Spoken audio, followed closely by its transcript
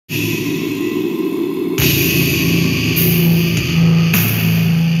Hey,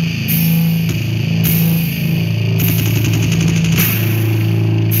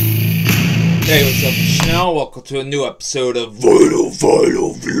 what's up, Chanel? Welcome to a new episode of Vital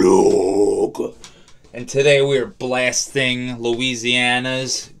Vlog. And today we are blasting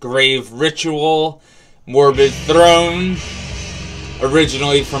Louisiana's Grave Ritual-Morbid Throne.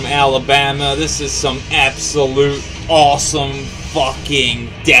 Originally from Alabama. This is some absolute awesome fucking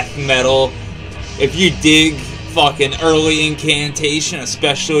death metal. If you dig fucking early incantation,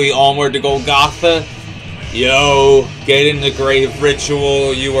 especially Onward to Golgotha, yo, get in the Grave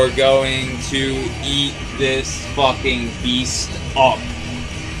Ritual. You are going to eat this fucking beast up.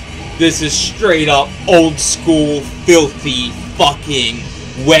 This is straight up old school, filthy, fucking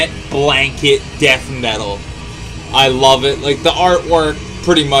wet blanket death metal. I love it. Like, the artwork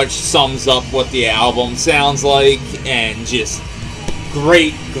pretty much sums up what the album sounds like, and just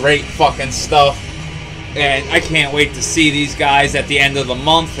great, great fucking stuff. And I can't wait to see these guys at the end of the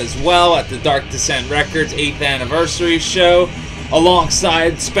month as well at the Dark Descent Records 8th anniversary show,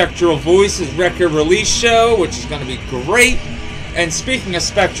 alongside Spectral Voice's record release show, which is going to be great. And speaking of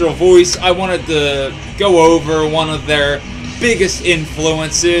Spectral Voice, I wanted to go over one of their biggest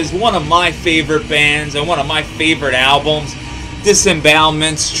influences, one of my favorite bands, and one of my favorite albums,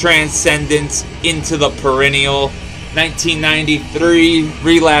 dISEMBOWELMENT-Transcendence, Into the Perennial. 1993,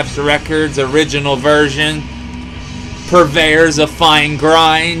 Relapse Records original version. Purveyors of fine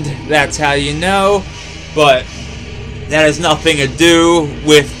grind, that's how you know. But that has nothing to do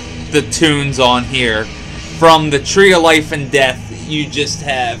with the tunes on here. From the Tree of Life and Death, you just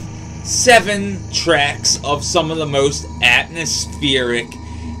have 7 tracks of some of the most atmospheric,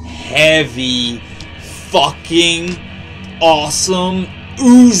 heavy, fucking awesome,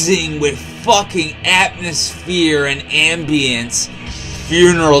 oozing with fucking atmosphere and ambience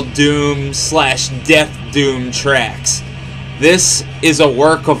funeral doom slash death doom tracks. This is a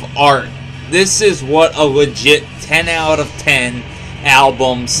work of art. This is what a legit 10 out of 10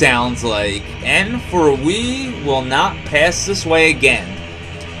 album sounds like. And for We Will Not Pass This Way Again.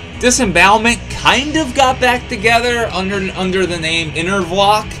 Disembowelment kind of got back together under the name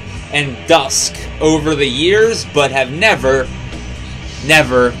Intervlock and Dusk over the years, but have never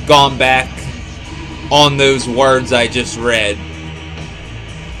gone back on those words I just read.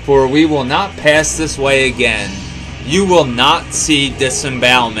 For we will not pass this way again. You will not see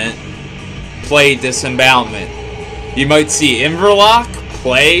Disembowelment play Disembowelment. You might see Intervlock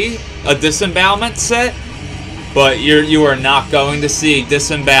play a Disembowelment set, but you are not going to see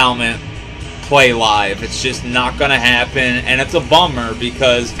Disembowelment play live. It's just not going to happen, and it's a bummer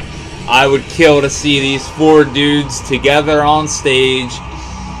because I would kill to see these 4 dudes together on stage,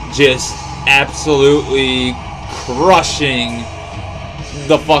 just absolutely crushing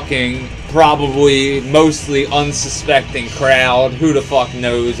the fucking probably mostly unsuspecting crowd. Who the fuck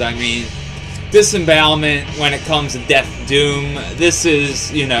knows? I mean, Disembowelment, when it comes to Death Doom, this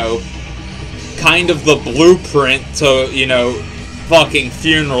is, you know, kind of the blueprint to, you know, fucking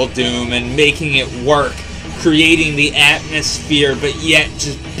Funeral Doom and making it work. Creating the atmosphere, but yet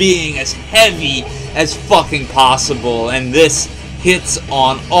just being as heavy as fucking possible. And this hits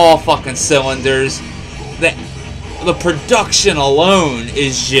on all fucking cylinders. The production alone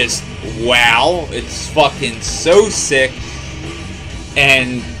is just wow. It's fucking so sick.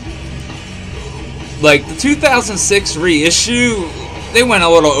 And like the 2006 reissue, they went a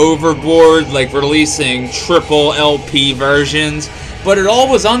little overboard, like releasing triple LP versions, but it all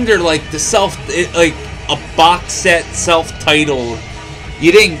was under like the a box set, self-titled.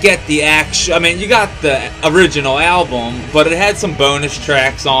 You didn't get the actual, I mean, you got the original album, but it had some bonus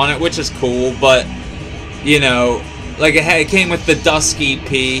tracks on it, which is cool, but, you know, like it came with the Dusk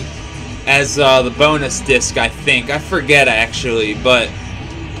EP as the bonus disc, I think. I forget, actually, but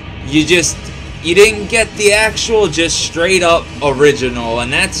you didn't get the actual, just straight up original,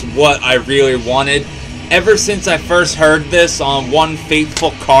 and that's what I really wanted. Ever since I first heard this on one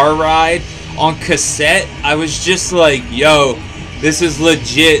fateful car ride, on cassette, I was just like, yo, this is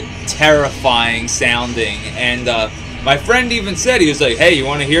legit terrifying sounding. And my friend even said, he was like, hey, you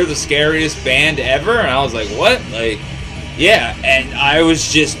want to hear the scariest band ever? And I was like, what? Like, yeah. And I was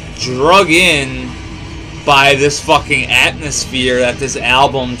just drug in by this fucking atmosphere that this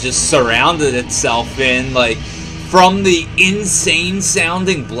album just surrounded itself in. Like, from the insane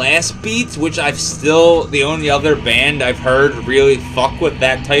sounding blast beats, which I've still, the only other band I've heard really fuck with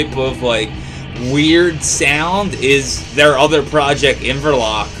that type of like weird sound is their other project,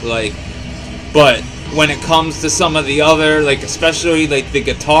 Intervlock. Like, but when it comes to some of the other, like especially like the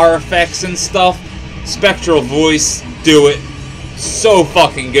guitar effects and stuff, Spectral Voice do it so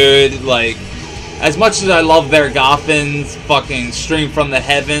fucking good. Like, as much as I love their Gotham's fucking Stream from the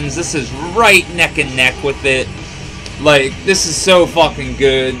Heavens, this is right neck and neck with it. Like, this is so fucking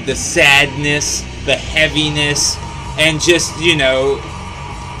good. The sadness, the heaviness, and just, you know,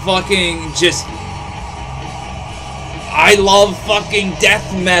 fucking just... I love fucking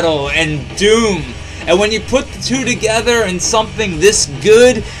death metal and doom. And when you put the two together in something this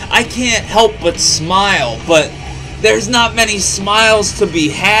good, I can't help but smile. But there's not many smiles to be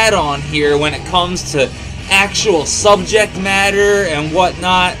had on here when it comes to actual subject matter and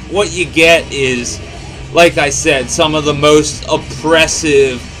whatnot. What you get is, like I said, some of the most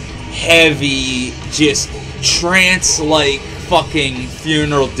oppressive, heavy, just trance-like fucking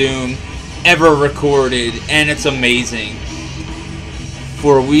funeral doom ever recorded, and it's amazing.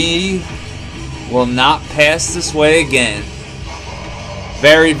 For we will not pass this way again.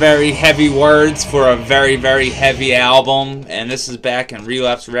 Very, very heavy words for a very, very heavy album, and this is back in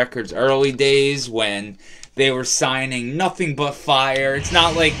Relapse Records' early days when they were signing nothing but fire. It's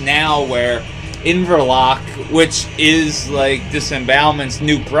not like now where Inverloch, which is like Disembowelment's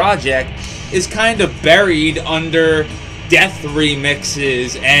new project, is kind of buried under death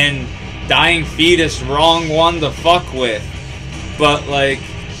remixes and Dying Fetus, wrong one to fuck with. But like,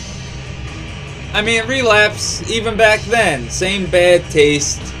 I mean, Relapse, even back then, same bad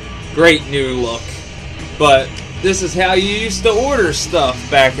taste, great new look. But this is how you used to order stuff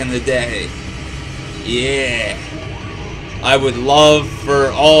back in the day. Yeah. I would love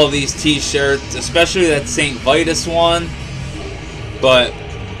for all of these t-shirts, especially that St. Vitus one. But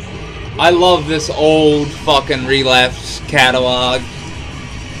I love this old fucking Relapse catalog.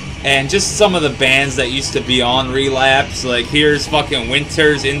 And just some of the bands that used to be on Relapse. Like, here's fucking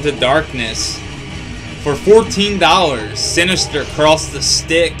Winter's Into Darkness for $14. Sinister, Cross the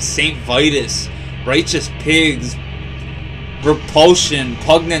Stick, St. Vitus, Righteous Pigs, Repulsion,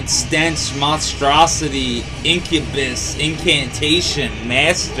 Pugnant Stench, Monstrosity, Incubus, Incantation,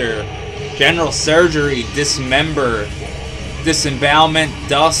 Master, General Surgery, Dismember, Disembowelment,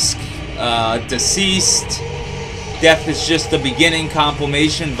 Dusk, Deceased, Death is Just the Beginning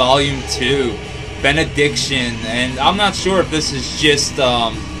Compilation Volume 2, Benediction, and I'm not sure if this is just,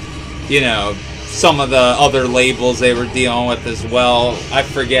 you know, some of the other labels they were dealing with as well. I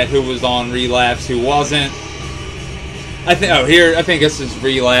forget who was on Relapse, who wasn't. I think this is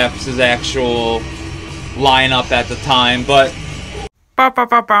Relapse's actual lineup at the time, but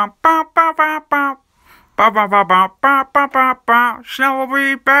shall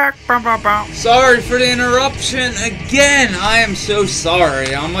we back? Sorry for the interruption again. I am so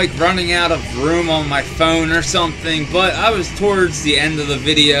sorry. I'm like running out of room on my phone or something, but I was towards the end of the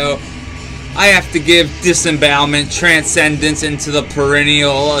video. I have to give Disembowelment-Transcendence into the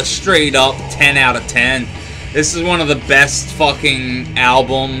Perennial a straight up 10 out of 10. This is one of the best fucking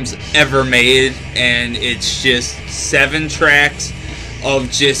albums ever made, and it's just 7 tracks of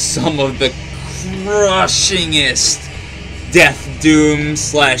just some of the crushingest death doom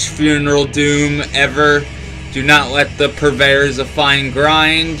 / funeral doom ever. Do not let the purveyors of fine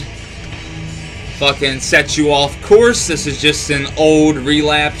grind fucking set you off course. This is just an old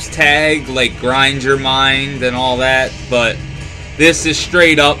Relapse tag, like Grind Your Mind and all that, but this is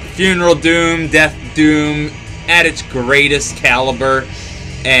straight up funeral doom, death doom at its greatest caliber.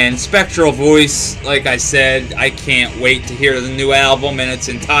 And Spectral Voice, like I said, I can't wait to hear the new album in its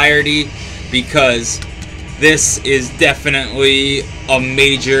entirety, because this is definitely a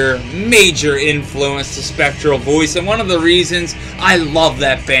major influence to Spectral Voice, and one of the reasons I love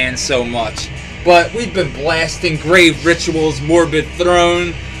that band so much. But we've been blasting Grave Ritual's Morbid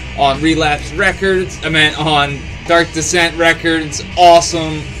Throne on Relapse Records, on Dark Descent Records.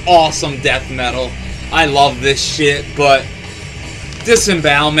 Awesome death metal. I love this shit, but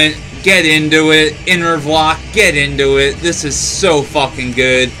Disembowelment, get into it. Inverloch, get into it. This is so fucking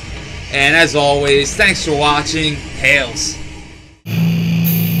good. And as always, thanks for watching. Hails.